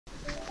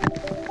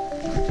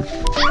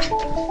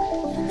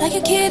like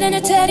a kid and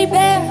a teddy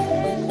bear,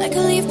 like a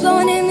leaf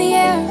blowing in the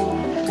air.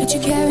 Could you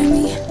carry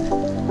me?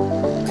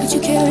 Could you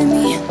carry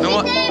me?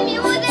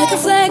 Like a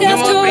flag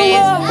after a war,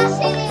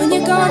 when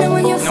you're gone and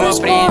when you're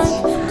first born.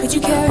 Could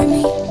you carry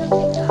me?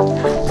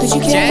 Could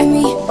you carry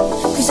me?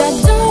 Cause I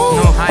don't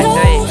know how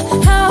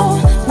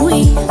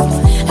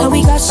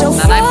we got so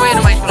far,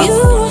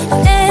 you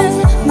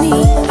and me.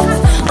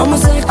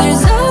 Almost like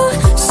there's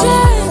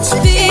oceans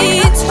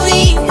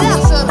between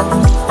us.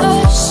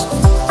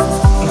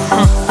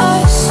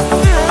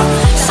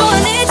 So I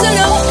need to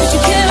know, could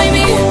you carry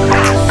me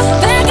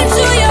back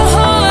into your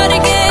heart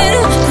again?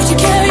 Could you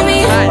carry me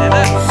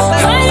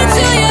right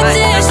into your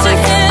distant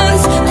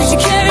hands? Could you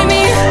carry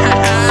me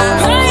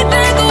right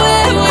back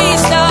where we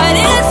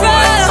started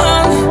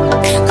from?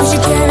 Could you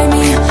carry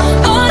me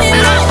on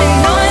and on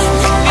and on,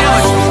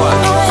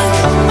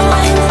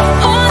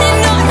 on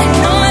and on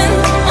and on,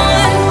 on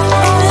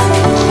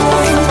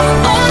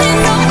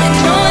and on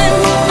and on, on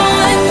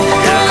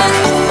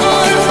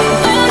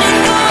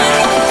and on.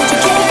 Could you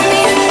carry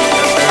me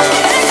back to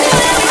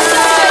where we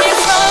started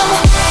from?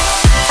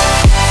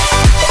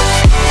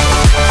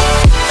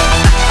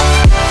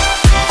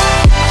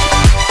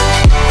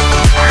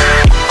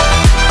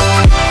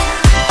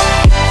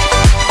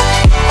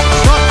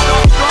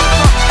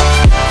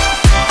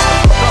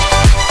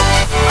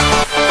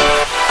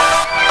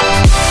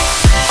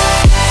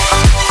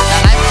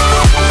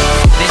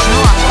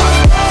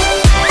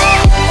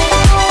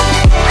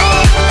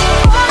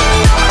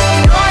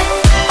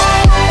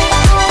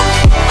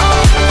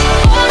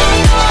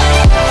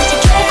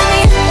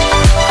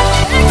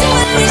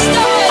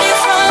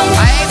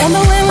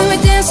 Remember when we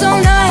would dance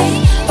all night,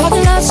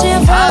 parking lots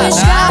and falling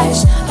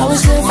skies? I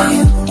was there for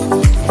you,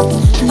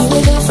 and you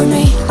were there for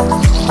me.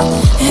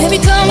 And every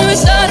time we would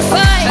start a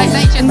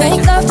fight and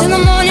make love till the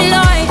morning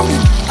light,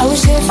 I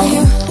was there for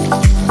you,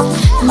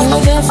 and you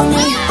were there for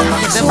me.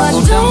 So I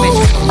don't know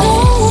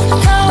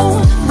how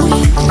we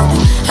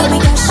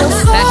got so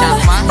far,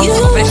 you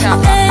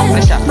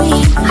and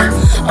me.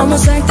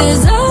 Almost like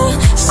there's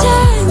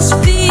oceans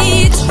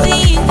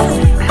between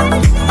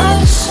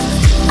us.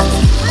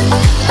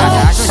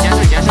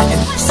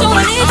 So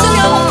I need to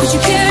know, could you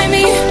carry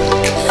me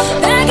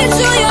back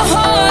into your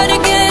heart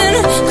again?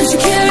 Could you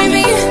carry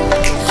me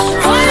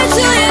right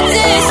into your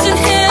distant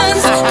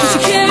hands? Could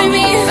you carry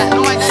me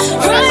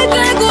right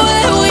back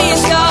where we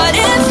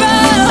started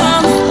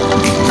from?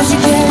 Could you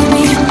carry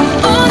me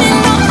on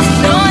and on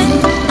and on,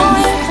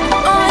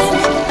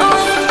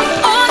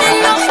 on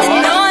and on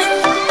and on,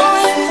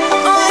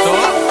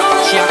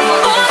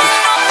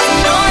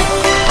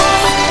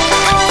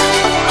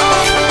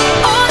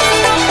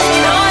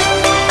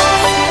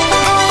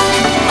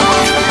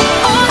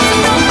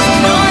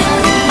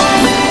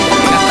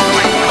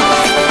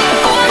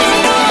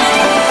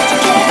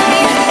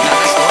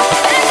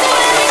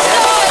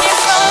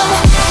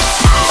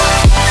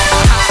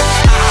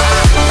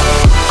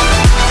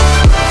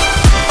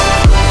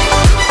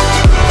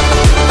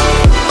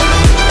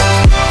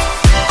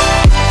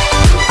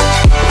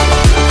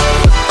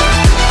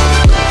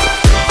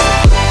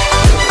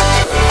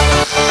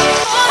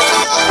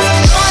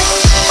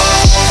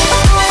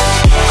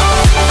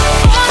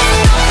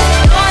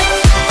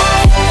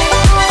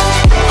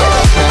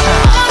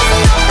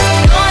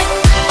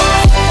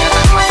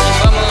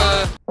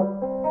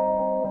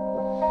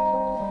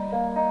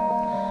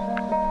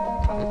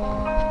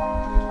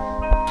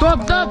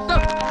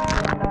 Stop!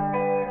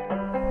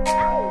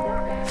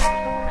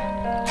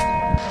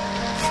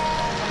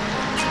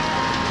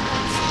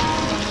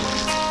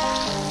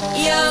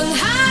 young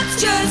hearts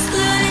just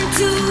learning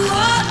to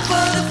walk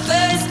for the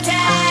first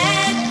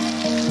time.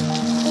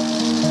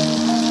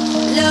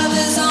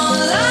 Lovers on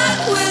lock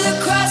with a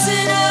cross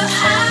in her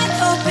heart,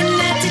 hoping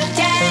not to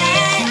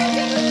die.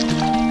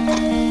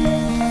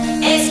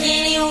 Ask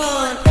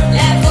anyone,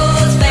 life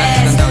goes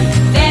fast,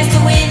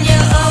 faster when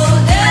you're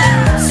older.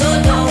 So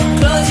don't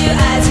close your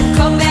eyes and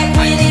come back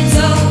when it's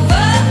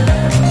over.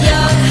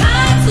 Young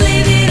hearts,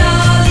 leave it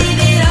all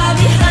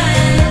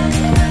behind.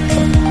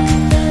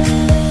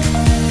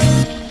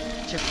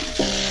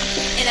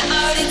 And I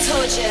already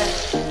told you,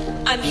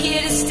 I'm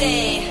here to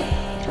stay.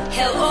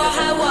 Hell or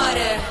high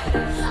water,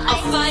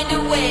 I'll find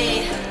a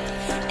way.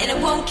 And I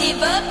won't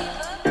give up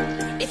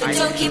if I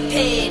don't get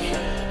paid.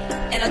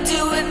 And I'll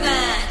do it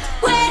mine.